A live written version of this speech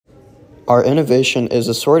Our innovation is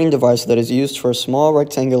a sorting device that is used for small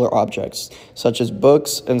rectangular objects, such as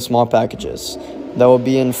books and small packages, that will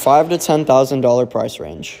be in $5,000 to $10,000 price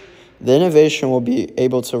range. The innovation will be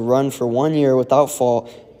able to run for 1 year without fault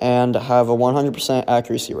and have a 100%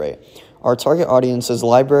 accuracy rate. Our target audience is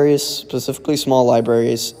libraries, specifically small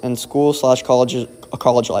libraries, and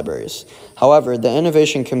school/college libraries. However, the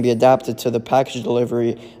innovation can be adapted to the package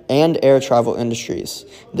delivery and air travel industries.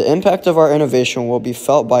 The impact of our innovation will be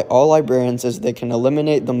felt by all librarians as they can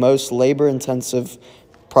eliminate the most labor-intensive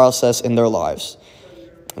process in their lives.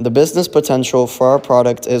 The business potential for our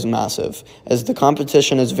product is massive, as the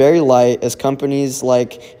competition is very light, as companies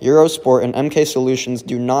like Eurosport and MK Solutions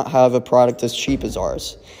do not have a product as cheap as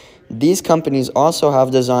ours. These companies also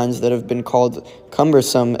have designs that have been called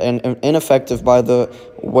cumbersome and ineffective by the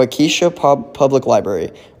Waukesha Public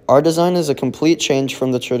Library. Our design is a complete change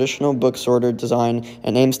from the traditional book sorter design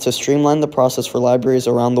and aims to streamline the process for libraries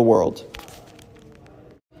around the world.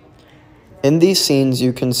 In these scenes,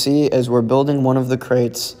 you can see as we're building one of the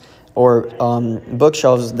crates or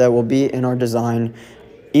bookshelves that will be in our design.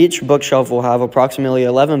 Each bookshelf will have approximately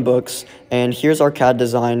 11 books, and here's our CAD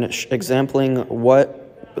design exempling what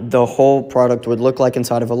the whole product would look like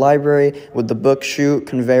inside of a library with the book chute,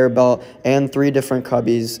 conveyor belt, and 3 different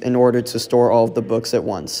cubbies in order to store all of the books at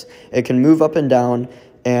once. It can move up and down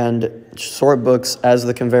and sort books as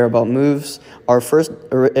the conveyor belt moves. Our first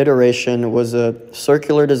iteration was a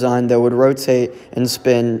circular design that would rotate and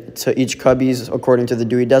spin to each cubbies according to the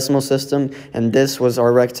Dewey Decimal System, and this was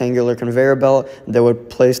our rectangular conveyor belt that would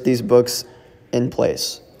place these books in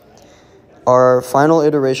place. Our final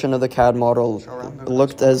iteration of the CAD model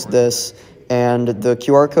looked as this, and the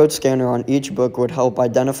QR code scanner on each book would help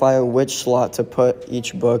identify which slot to put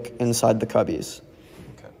each book inside the cubbies.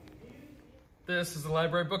 Okay. This is the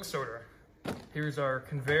library book sorter. Here's our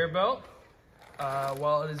conveyor belt.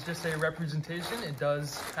 While it is just a representation, it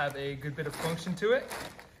does have a good bit of function to it.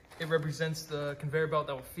 It represents the conveyor belt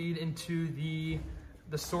that will feed into the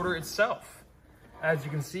sorter itself. As you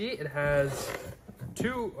can see, it has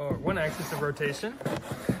one axis of rotation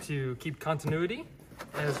to keep continuity,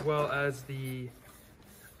 as well as the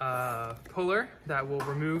puller that will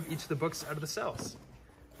remove each of the books out of the cells.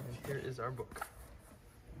 And here is our book.